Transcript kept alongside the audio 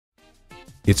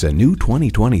It's a new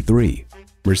 2023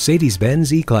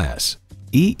 Mercedes-Benz E-Class.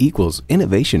 E equals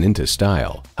innovation into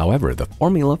style. However, the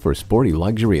formula for sporty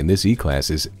luxury in this E-Class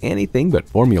is anything but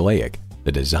formulaic.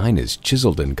 The design is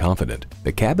chiseled and confident.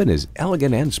 The cabin is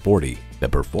elegant and sporty. The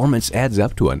performance adds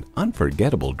up to an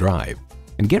unforgettable drive.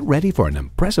 And get ready for an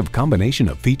impressive combination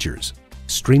of features: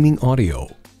 streaming audio,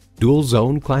 dual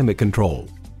zone climate control,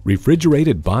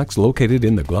 refrigerated box located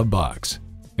in the glove box,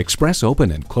 express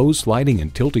open and closed sliding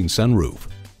and tilting sunroof,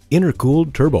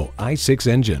 intercooled turbo i6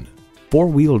 engine,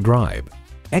 four-wheel drive,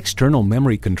 external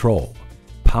memory control,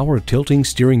 power tilting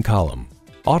steering column,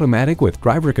 automatic with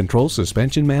driver control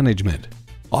suspension management,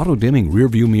 auto-dimming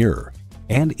rearview mirror,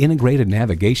 and integrated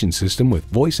navigation system with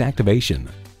voice activation.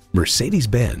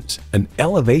 Mercedes-Benz, an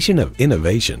elevation of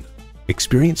innovation.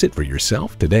 Experience it for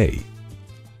yourself today.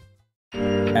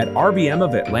 At RBM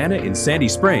of Atlanta in Sandy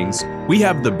Springs, we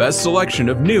have the best selection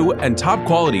of new and top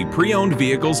quality pre-owned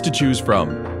vehicles to choose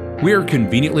from. We are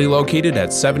conveniently located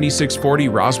at 7640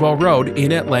 Roswell Road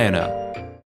in Atlanta.